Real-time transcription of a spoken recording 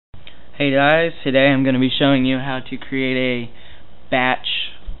Hey guys, today I'm going to be showing you how to create a batch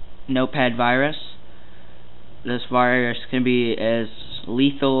notepad virus. This virus can be as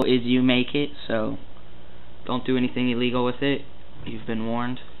lethal as you make it, so don't do anything illegal with it. You've been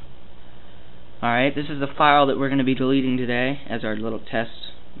warned. Alright, this is the file that we're going to be deleting today as our little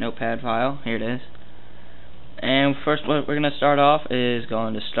test notepad file. Here it is. And first what we're going to start off is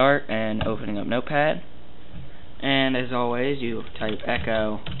going to start and opening up Notepad. And as always, you type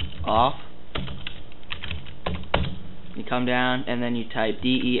echo off. You come down and then you type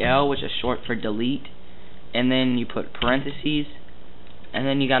del, which is short for delete, and then you put parentheses, and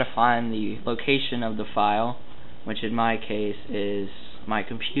then you got to find the location of the file, which in my case is my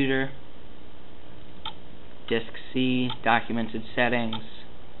computer, disk C, documented settings,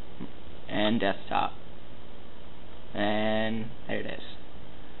 and desktop. And there it is.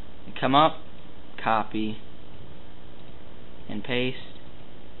 You come up, copy, and paste,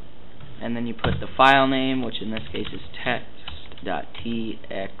 and then you put the file name, which in this case is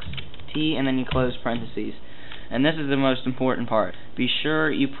text.txt, and then you close parentheses. And this is the most important part. Be sure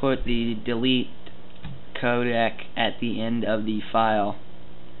you put the delete codec at the end of the file.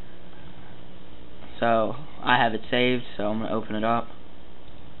 So I have it saved, so I'm going to open it up.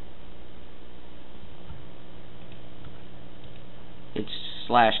 It's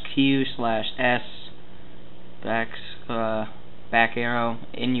 /q/s back arrow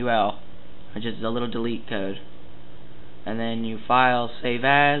NUL, which is a little delete code. And then you file save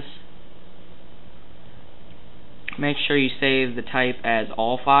as. Make sure you save the type as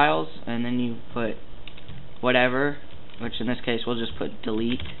all files, and then you put whatever, which in this case we'll just put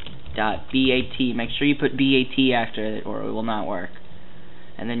delete.bat. Make sure you put BAT after it or it will not work.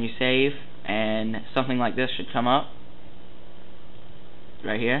 And then you save, and something like this should come up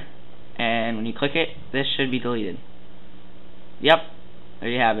right here, and when you click it, this should be deleted. Yep, there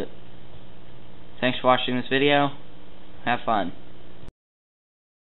you have it. Thanks for watching this video. Have fun.